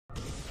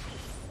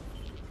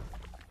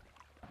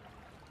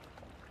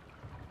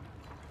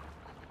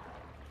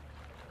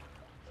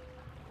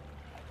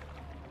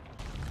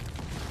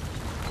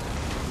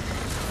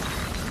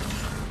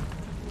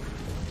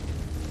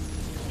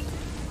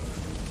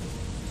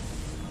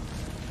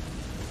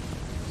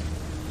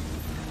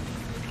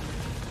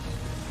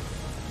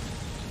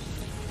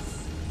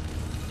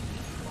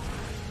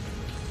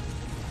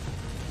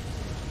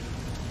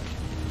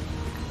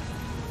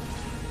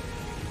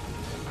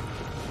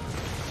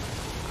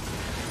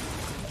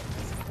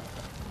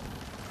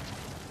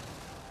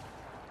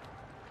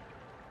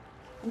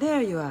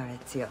There you are,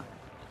 Ezio.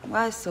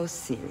 Why so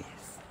serious?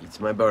 It's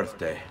my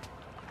birthday.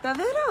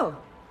 Davvero?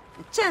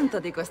 100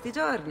 di questi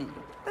giorni.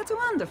 That's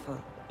wonderful.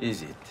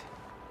 Is it?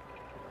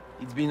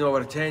 It's been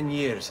over 10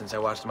 years since I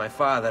watched my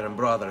father and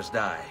brothers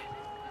die.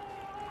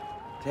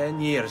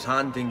 10 years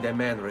hunting the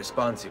men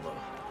responsible.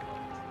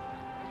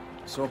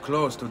 So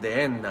close to the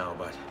end now,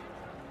 but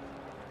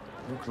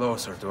no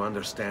closer to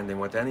understanding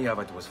what any of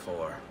it was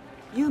for.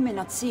 You may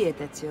not see it,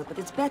 Ezio, but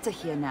it's better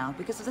here now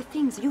because of the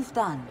things you've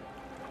done.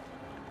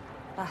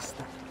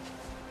 Basta.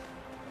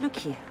 Look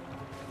here.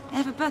 I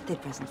have a birthday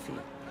present for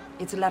you.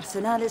 It's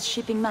l'Arsenale's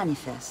shipping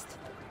manifest.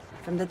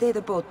 From the day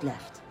the boat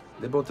left.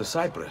 The boat to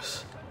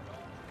Cyprus?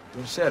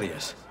 You're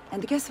serious?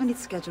 And guess when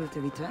it's scheduled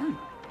to return?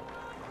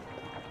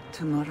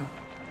 Tomorrow.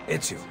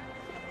 Ezio.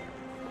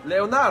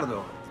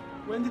 Leonardo!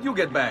 When did you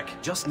get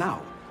back? Just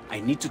now.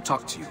 I need to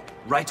talk to you.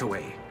 Right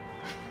away.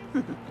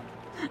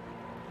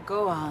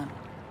 Go on.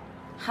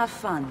 Have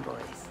fun,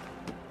 boys.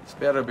 It's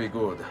better be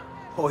good.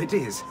 Oh, it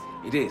is.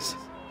 It is.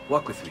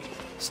 Walk with me.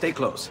 Stay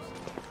close.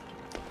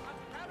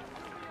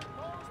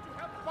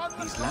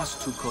 These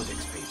last 2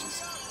 codex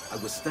pages. I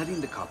was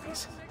studying the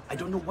copies. I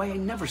don't know why I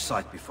never saw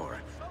it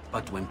before.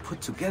 But when put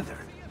together,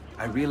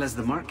 I realized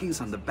the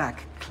markings on the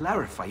back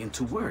clarify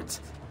into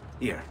words.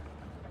 Here.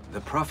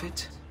 The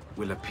Prophet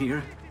will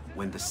appear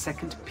when the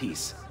second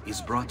piece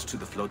is brought to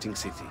the floating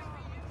city.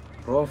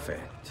 Prophet?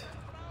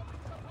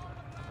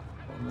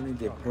 Only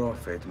the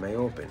Prophet may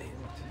open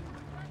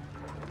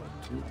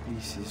it. 2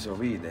 pieces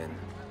of Eden.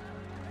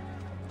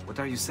 What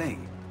are you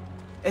saying?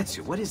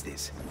 Ezio, what is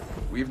this?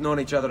 We've known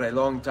each other a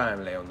long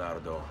time,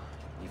 Leonardo.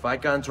 If I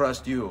can't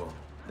trust you,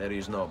 there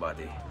is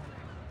nobody.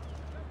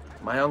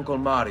 My uncle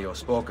Mario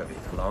spoke of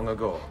it long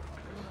ago.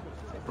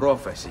 A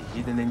prophecy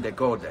hidden in the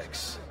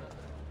Codex.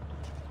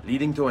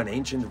 Leading to an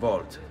ancient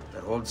vault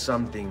that holds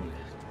something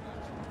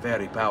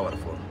very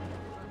powerful.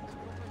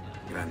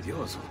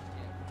 Grandioso.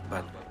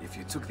 But if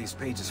you took these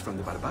pages from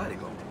the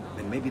Barbarigo,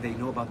 then maybe they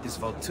know about this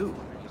vault too.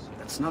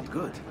 That's not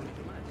good.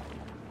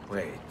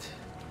 Wait.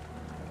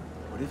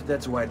 What if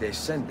that's why they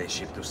sent the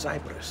ship to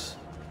Cyprus?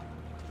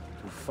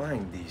 To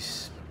find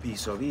this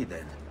piece of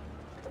Eden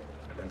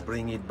and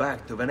bring it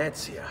back to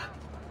Venezia.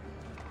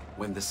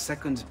 When the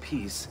second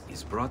piece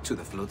is brought to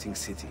the floating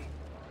city,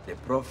 the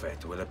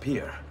Prophet will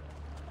appear.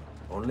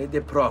 Only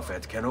the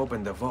Prophet can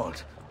open the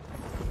vault.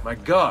 My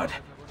God!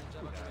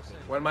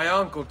 When my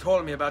uncle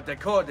told me about the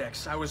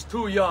Codex, I was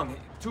too young,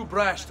 too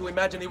brash to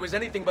imagine it was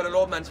anything but an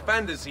old man's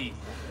fantasy.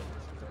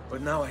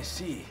 But now I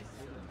see.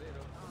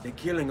 The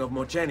killing of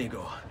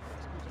Mocenigo.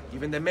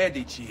 Even the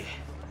Medici.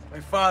 My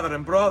father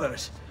and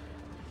brothers.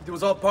 It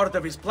was all part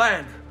of his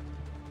plan.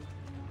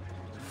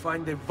 To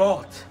find the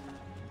vault.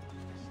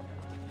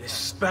 The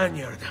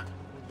Spaniard.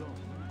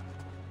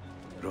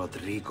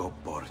 Rodrigo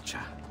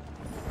Borgia.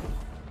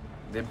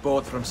 The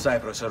boat from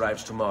Cyprus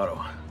arrives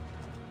tomorrow.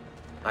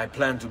 I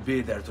plan to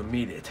be there to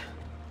meet it.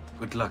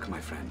 Good luck, my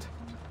friend.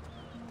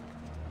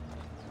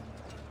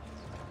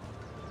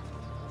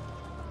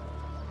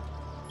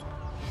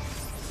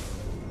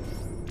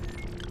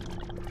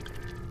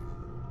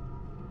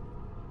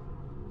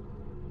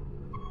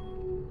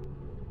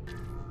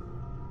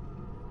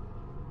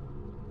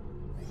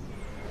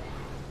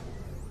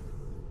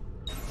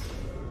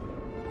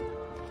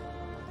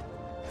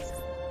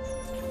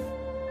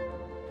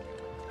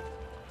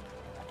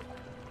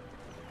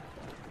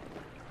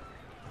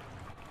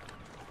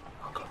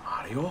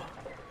 Where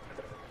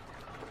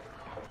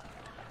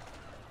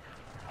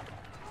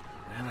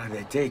are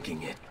they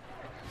taking it?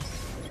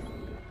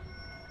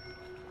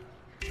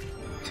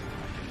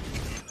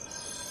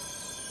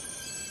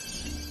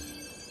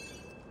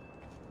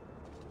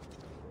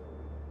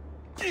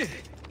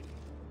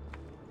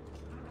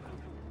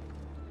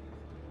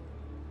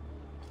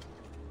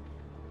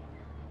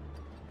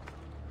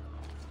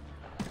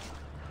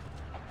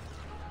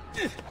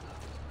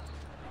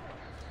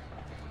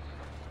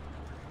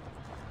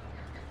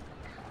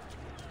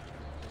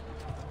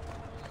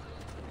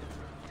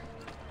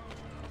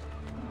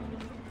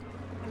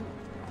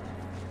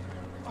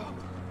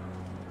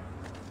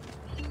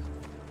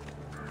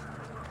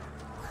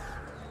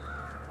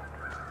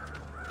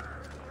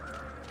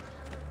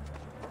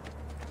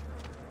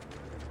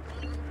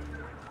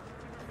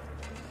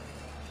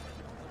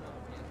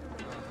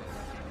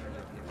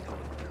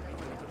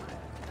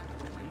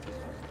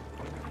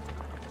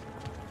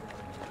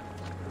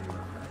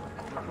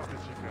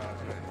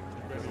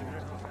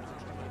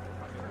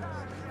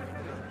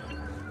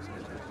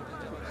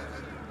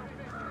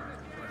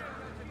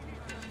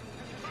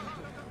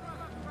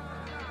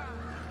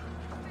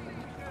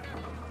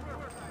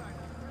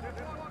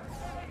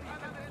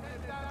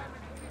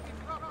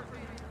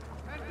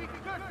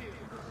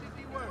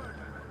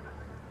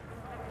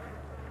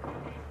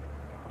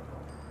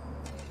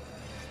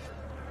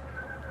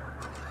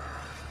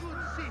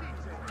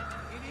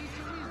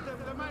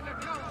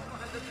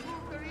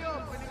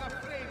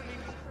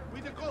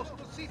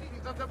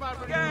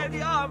 Che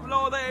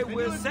diavolo they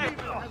will say?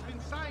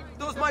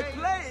 Does my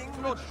playing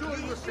not sure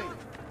you're safe?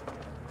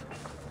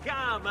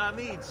 Come,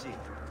 amici.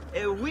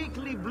 A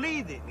weekly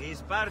bleeding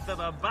is part of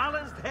a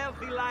balanced,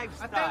 healthy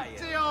lifestyle.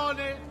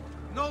 Attenzione!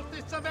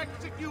 Notice of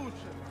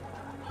execution.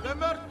 The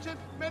merchant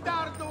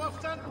Medardo of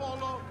San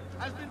Polo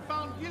has been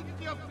found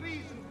guilty of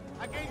treason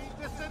against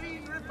the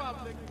Serene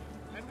Republic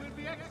and will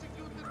be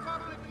executed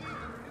publicly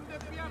in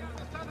the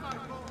Piazza San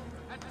Marco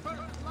at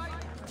first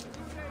light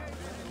today.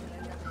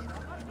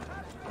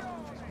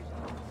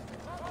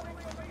 Following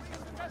the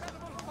recent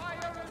festival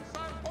fire in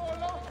San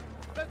Polo,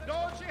 the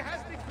Doge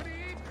has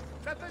decreed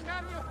that the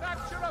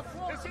manufacture of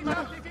fuochi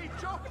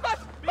d'artificio...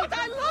 But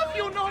I love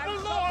you, noble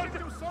lord!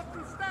 ...to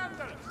certain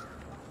standards.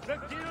 The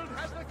guild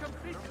has the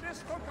complete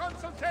list for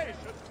consultation.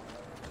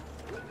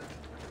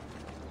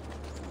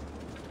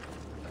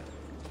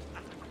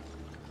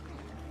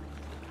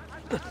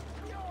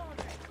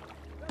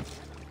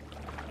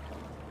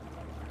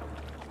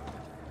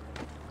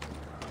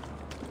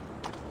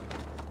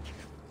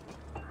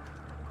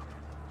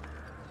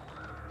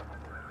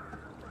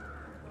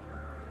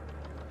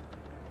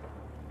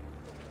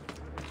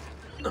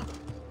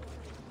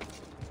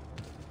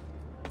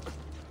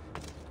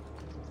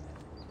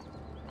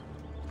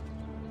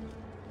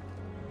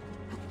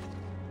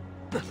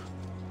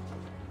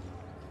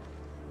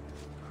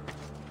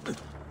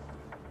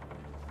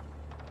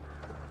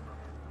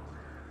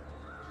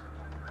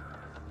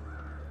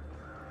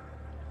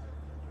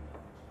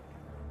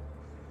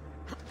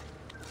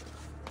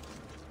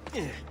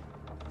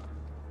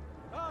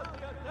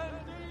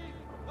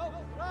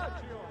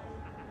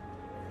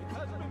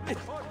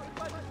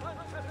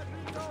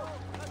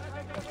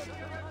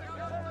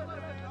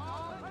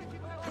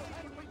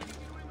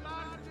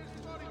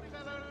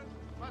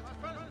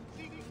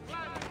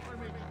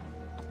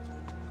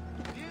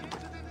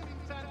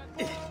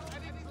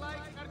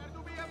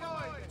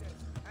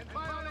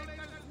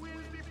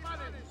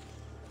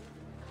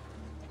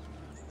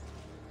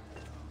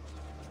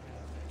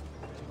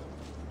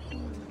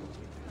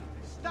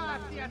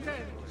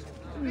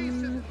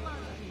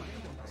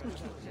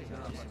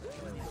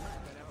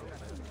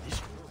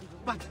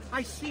 But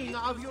I see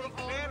of your own...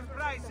 Fair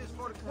prices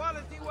for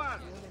quality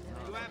ones.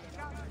 You have...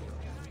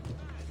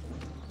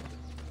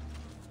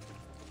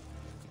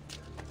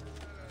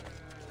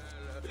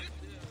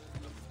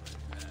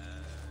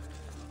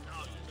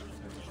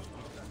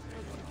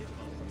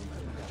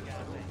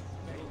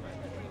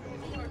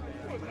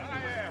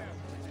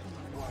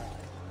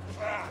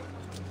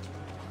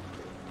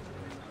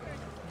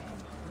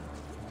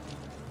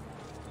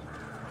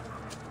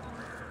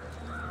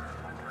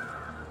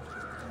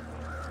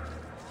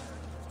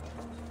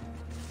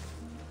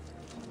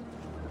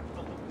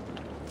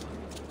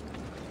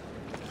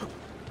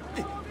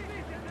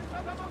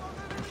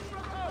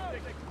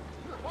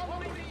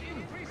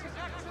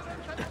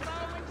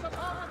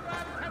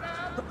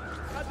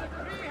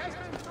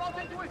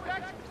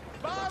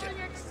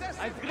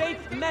 I've great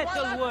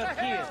metal work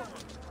here.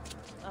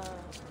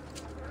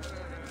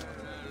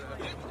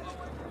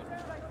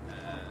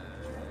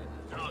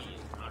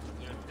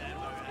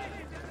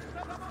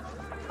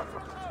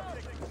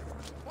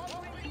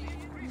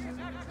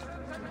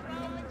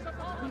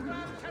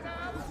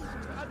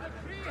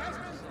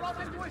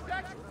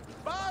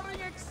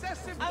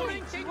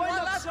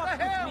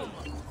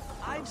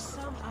 I've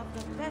some of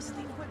the best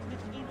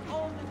equipment in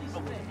all the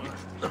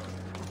districts.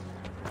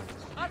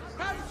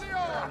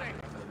 Attenzione!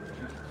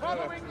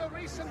 Following the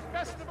recent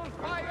festival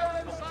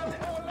fire in San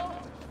Polo,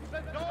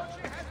 the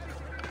Doge has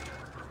decreed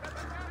that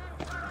the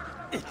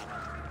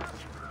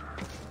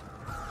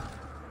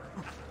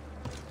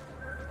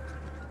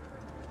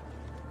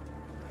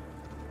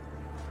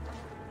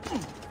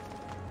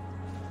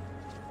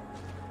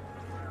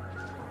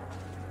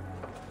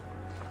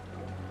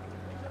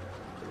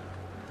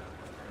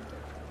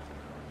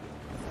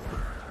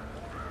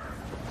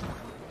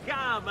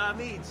Come,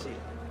 amici.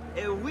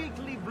 A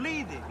weekly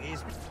bleeding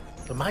is...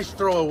 The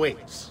Maestro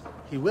awaits.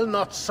 He will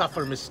not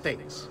suffer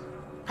mistakes.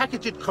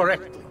 Package it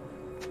correctly.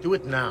 Do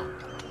it now.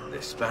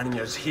 The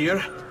Spaniards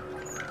here?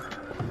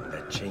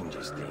 That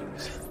changes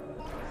things.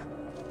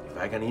 If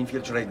I can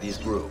infiltrate this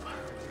group,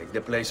 take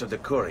the place of the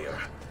courier,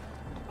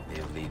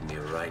 they'll lead me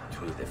right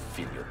to the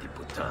Figlio di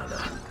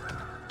Puttana.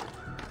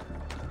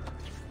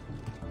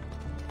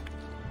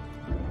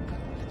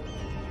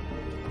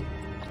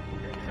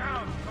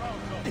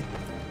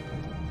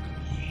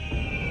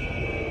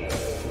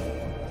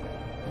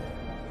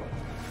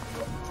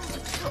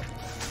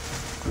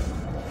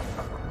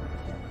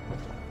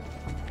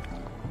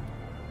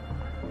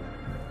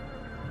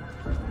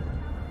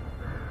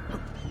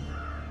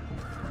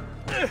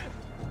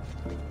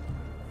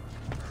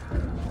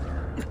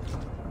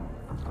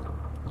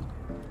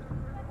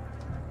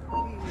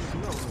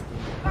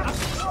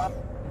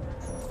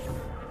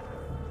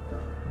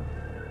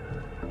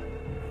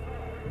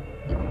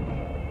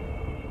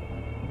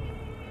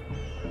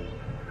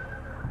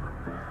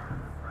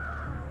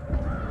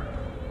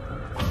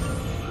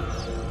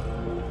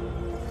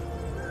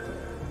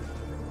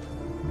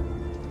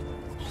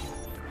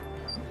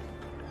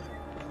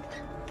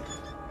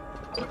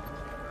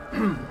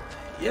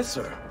 Yes,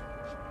 sir.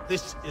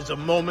 This is a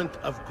moment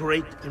of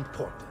great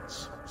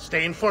importance.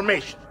 Stay in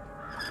formation.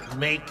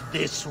 Make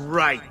this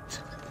right.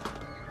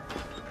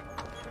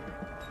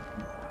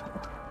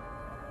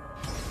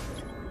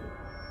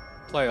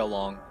 Play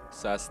along.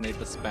 Assassinate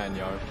the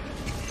Spaniard.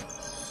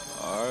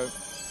 Alright.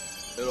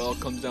 It all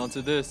comes down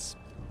to this.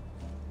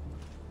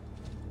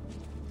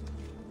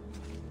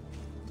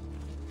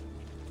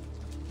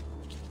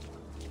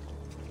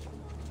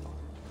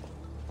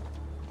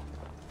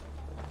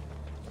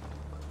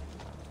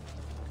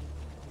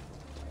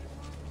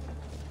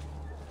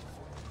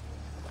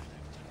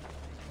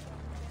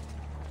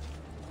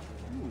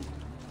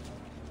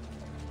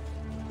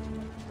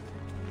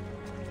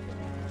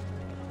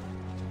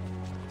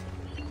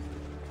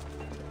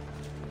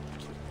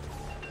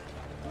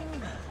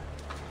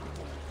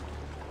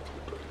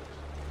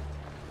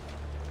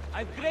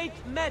 I've great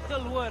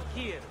metal work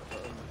here.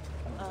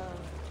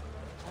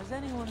 Has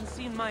anyone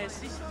seen my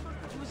assistant?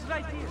 He was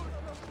right here.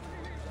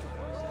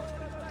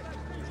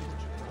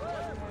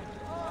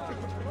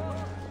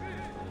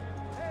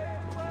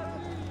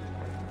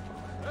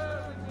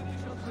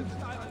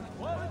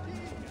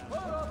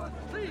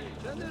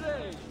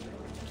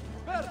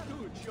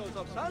 Bertuccios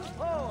of San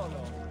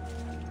Paulo.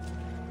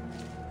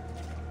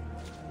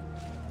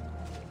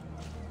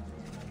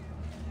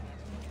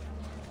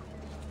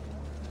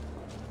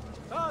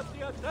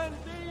 Stati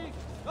attenti,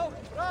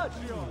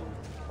 naufragio!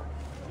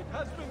 It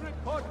has been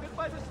reported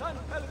by the San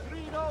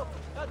Pellegrino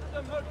that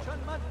the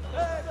merchantman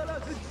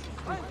Daedalus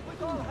went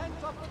with all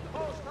hands off the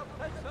coast of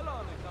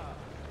Thessalonica.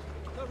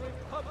 The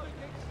Republic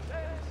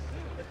extends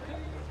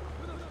sympathy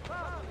to the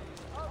family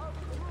of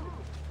the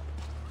group.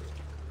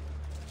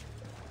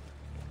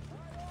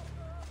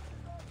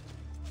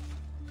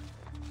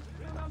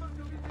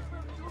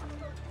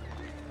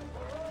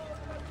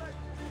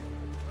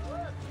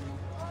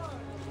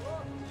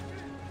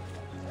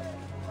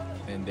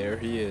 And there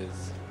he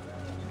is.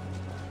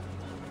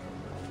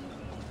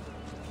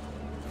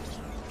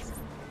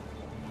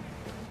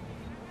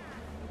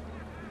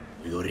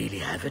 You really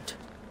have it?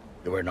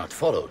 You were not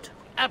followed?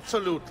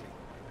 Absolutely.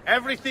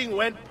 Everything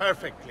went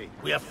perfectly.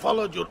 We have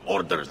followed your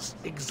orders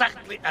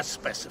exactly as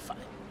specified.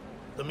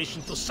 The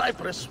mission to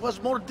Cyprus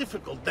was more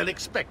difficult than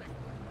expected.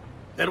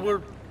 There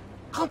were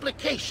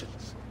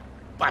complications,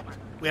 but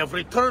we have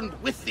returned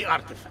with the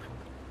artifact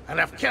and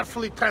have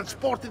carefully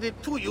transported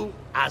it to you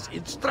as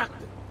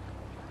instructed.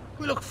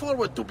 We look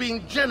forward to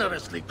being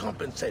generously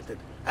compensated,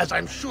 as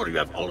I'm sure you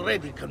have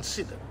already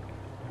considered.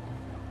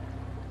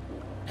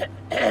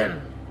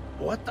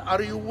 What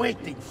are you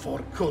waiting for,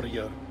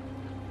 courier?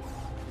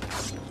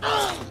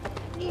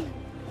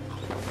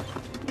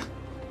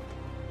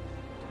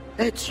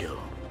 Ezio.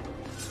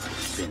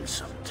 It's been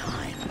some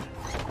time.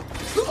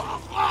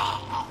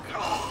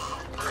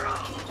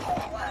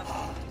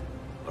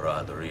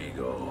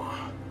 Rodrigo.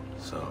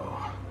 So,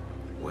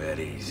 where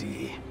is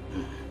he?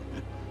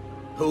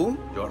 Who?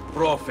 Your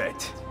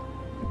prophet.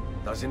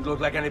 Doesn't look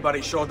like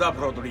anybody showed up,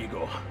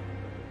 Rodrigo.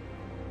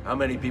 How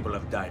many people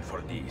have died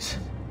for these?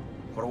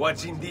 For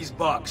what's in this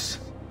box?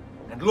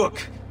 And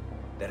look,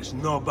 there's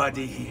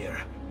nobody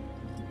here.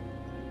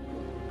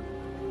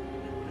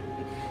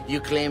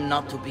 You claim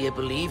not to be a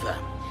believer,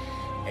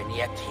 and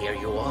yet here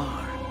you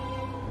are.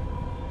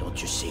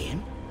 Don't you see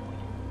him?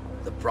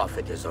 The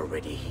prophet is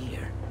already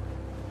here.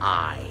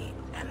 I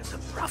am the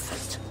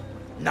prophet.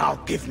 Now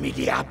give me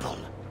the apple.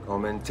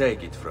 Come and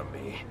take it from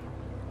me.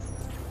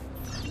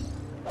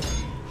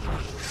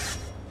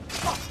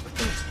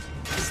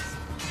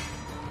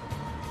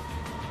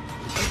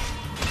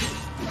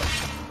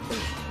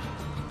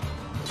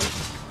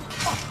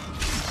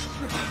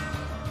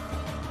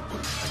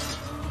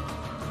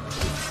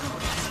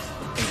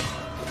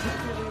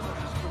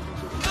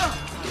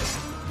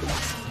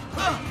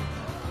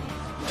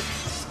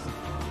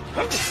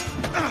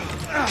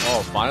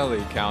 Oh,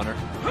 finally counter.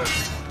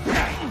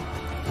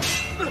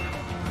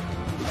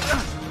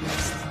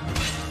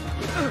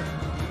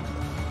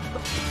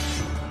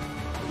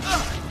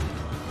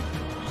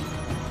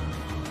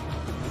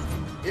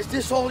 Is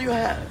this all you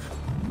have?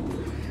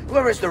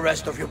 Where is the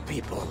rest of your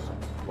people?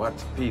 What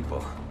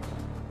people?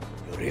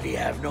 You really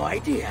have no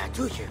idea,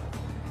 do you?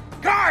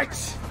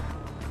 Guards!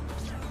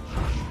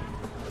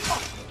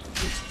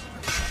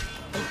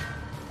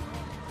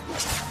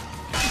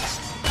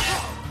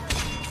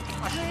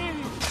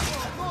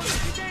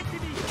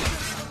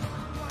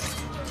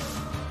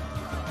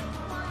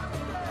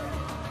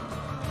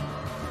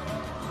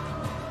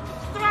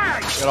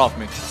 Get off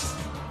me.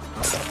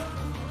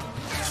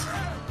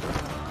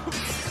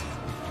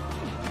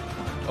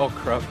 Oh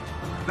crap.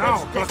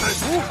 Now,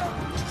 move!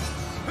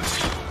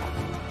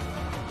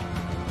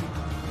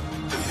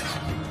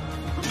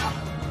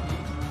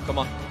 Come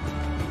on.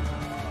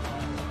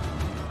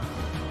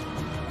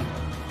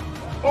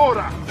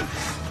 Ora!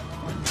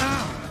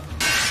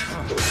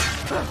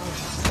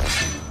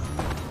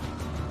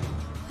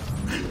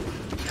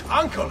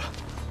 Uncle!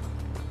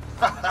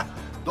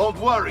 Don't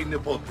worry,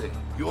 Nipote.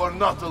 You are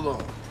not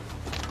alone.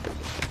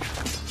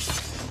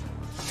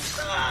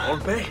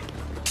 Volpe?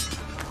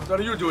 What What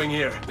are you doing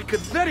here? We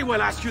could very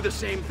well ask you the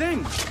same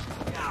thing.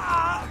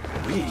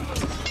 We?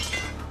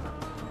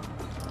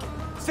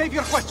 Save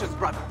your questions,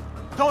 brother.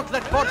 Don't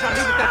let Borgia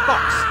leave with that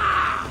box.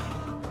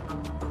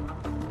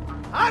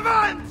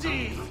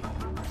 Avanti!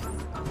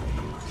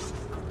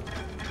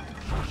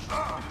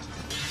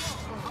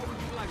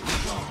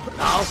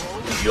 Now,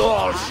 you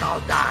all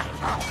shall die.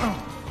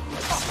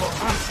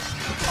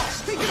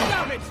 Take him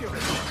down, Ezio!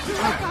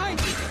 You're right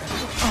behind you!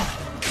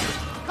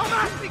 Come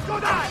at me,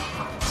 Godai!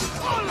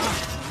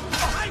 Hola!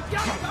 My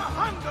younger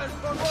hungers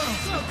for more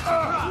silk.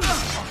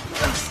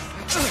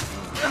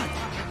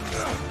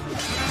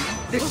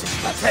 This is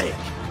pathetic.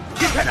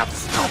 You cannot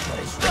stop what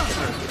is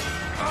written.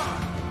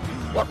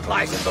 What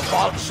lies in the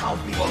vault shall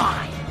be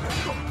mine.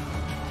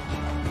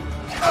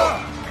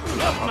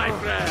 Look, my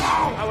friend,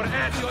 our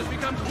Ezio has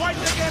become quite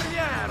the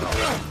guerriero.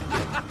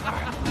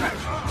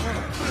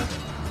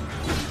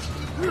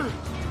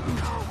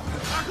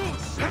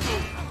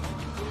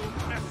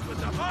 Mess with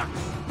the box,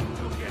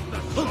 you get the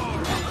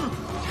sword.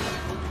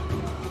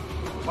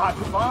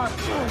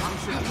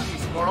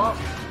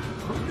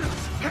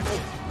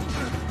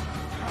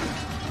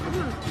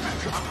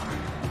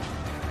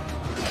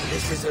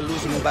 This is a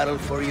losing battle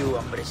for you,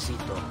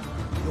 Hombrecito.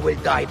 You will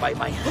die by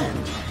my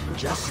hand,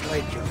 just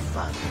like your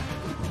father.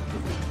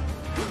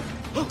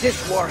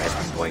 This war has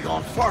been going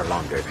on far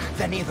longer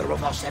than either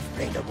of us have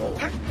played a role.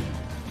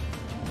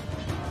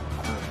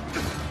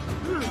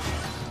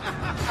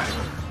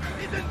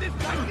 Isn't this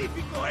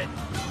magnificent?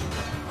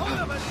 All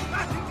of us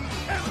smashing these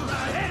camera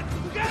heads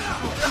together!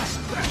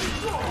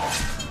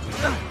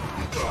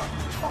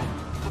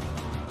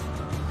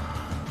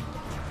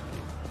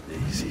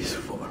 This is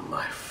for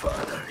my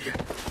father.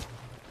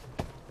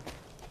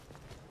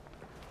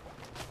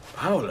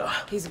 Paula!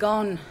 He's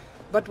gone,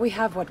 but we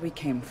have what we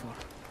came for.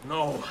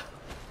 No.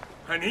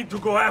 I need to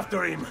go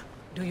after him.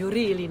 Do you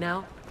really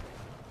now?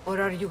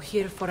 Or are you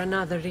here for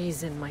another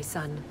reason, my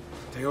son?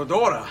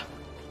 Theodora!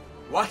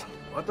 What?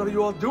 What are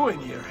you all doing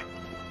here?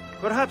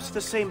 Perhaps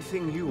the same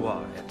thing you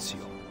are,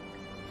 Ezio.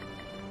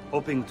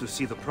 Hoping to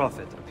see the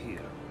Prophet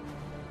appear.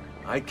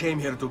 I came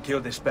here to kill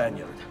the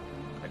Spaniard.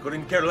 I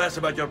couldn't care less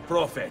about your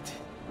Prophet.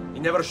 He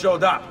never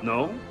showed up.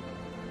 No?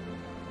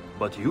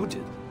 But you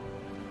did.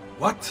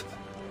 What?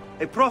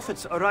 A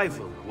Prophet's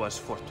arrival was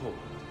foretold.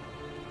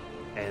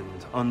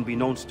 And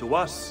unbeknownst to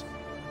us,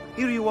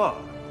 here you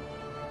are.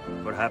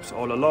 Perhaps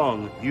all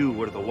along, you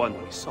were the one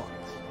we sought.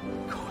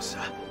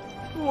 Cosa?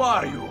 Who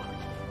are you?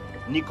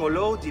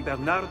 Niccolò di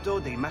Bernardo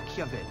de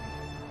Machiavelli.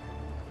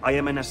 I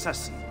am an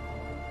assassin,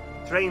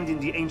 trained in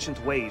the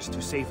ancient ways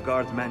to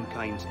safeguard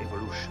mankind's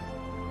evolution.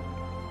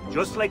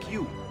 Just like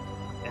you,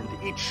 and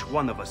each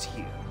one of us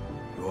here.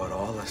 You are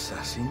all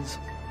assassins?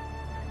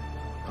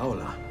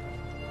 Paola.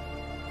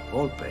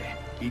 Volpe.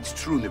 It's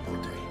true,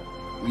 Nipote.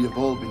 We have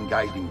all been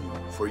guiding you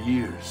for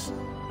years,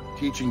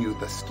 teaching you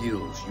the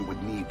skills you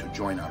would need to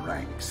join our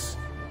ranks.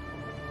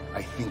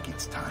 I think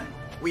it's time.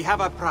 We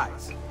have our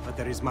prize, but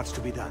there is much to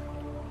be done.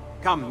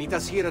 Come, meet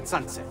us here at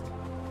sunset.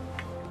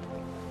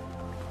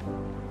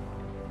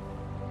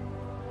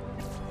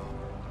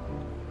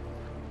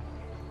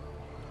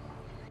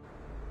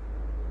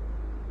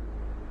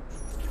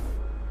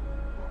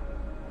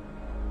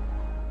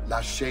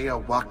 Lashea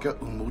waka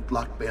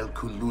umutlak bel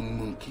kulun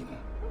munkin.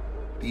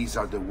 These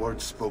are the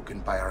words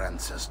spoken by our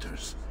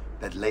ancestors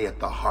that lay at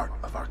the heart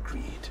of our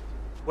creed.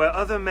 Where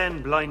other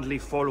men blindly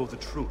follow the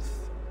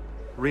truth,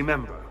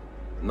 remember.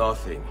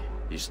 Nothing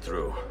is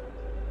true.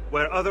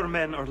 Where other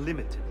men are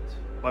limited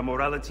by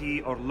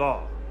morality or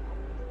law,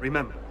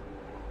 remember.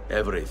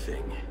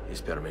 Everything is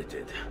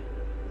permitted.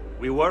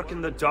 We work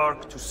in the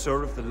dark to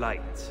serve the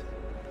light.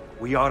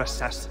 We are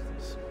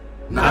assassins.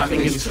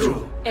 Nothing is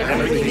true.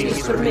 Everything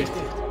is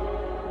permitted.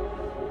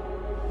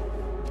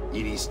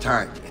 It is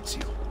time,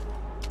 Ezio.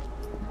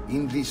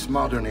 In this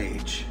modern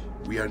age,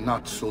 we are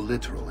not so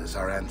literal as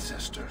our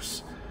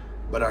ancestors,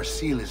 but our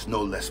seal is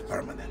no less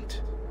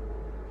permanent.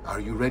 Are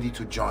you ready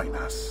to join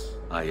us?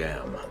 I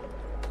am.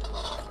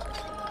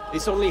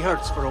 This only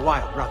hurts for a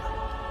while, brother.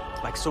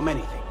 Like so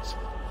many things.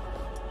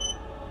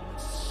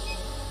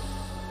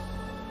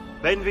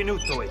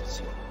 Benvenuto,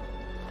 Ezio.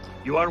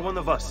 You are one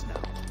of us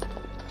now.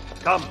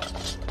 Come,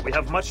 we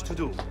have much to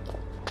do.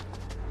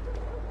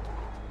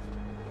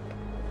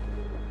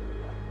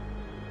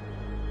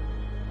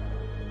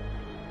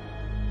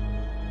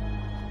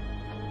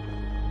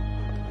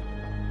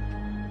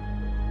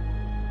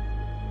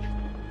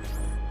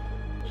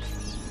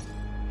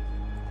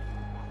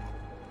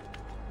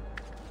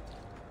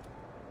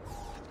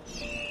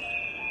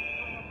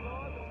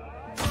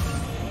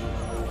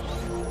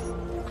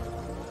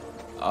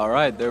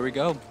 Alright, there we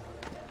go.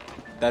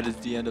 That is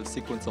the end of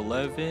sequence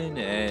 11,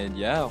 and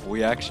yeah,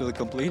 we actually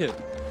completed.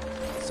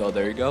 So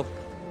there you go.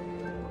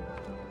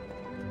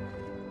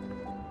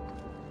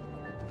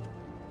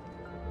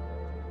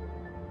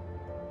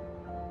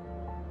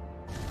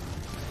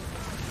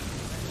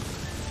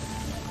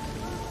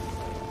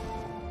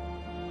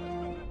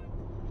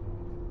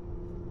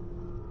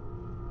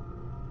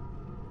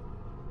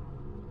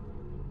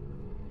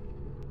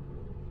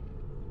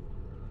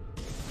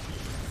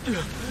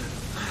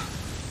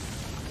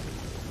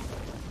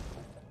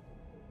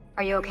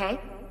 Are you okay?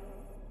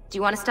 Do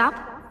you want to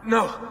stop?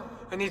 No,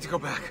 I need to go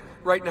back.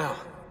 Right now.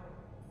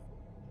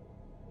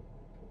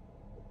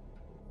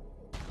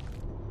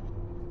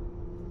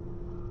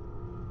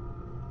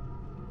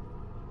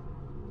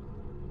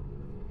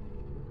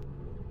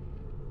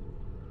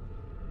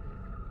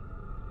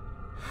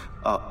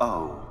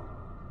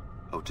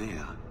 Oh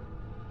dear.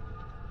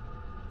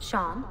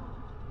 Sean?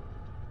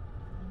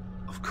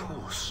 Of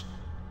course.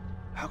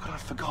 How could I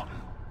have forgotten?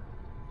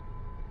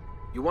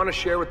 You want to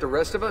share with the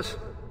rest of us?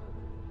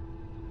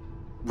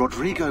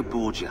 Rodrigo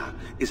Borgia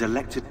is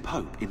elected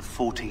Pope in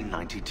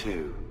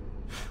 1492,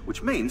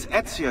 which means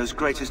Ezio's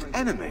greatest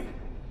enemy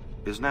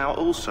is now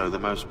also the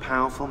most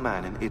powerful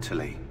man in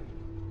Italy.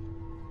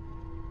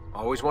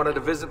 Always wanted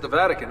to visit the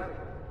Vatican.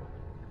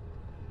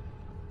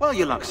 Well,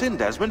 your luck's in,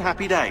 Desmond.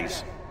 Happy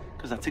days.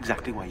 Because that's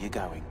exactly where you're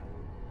going.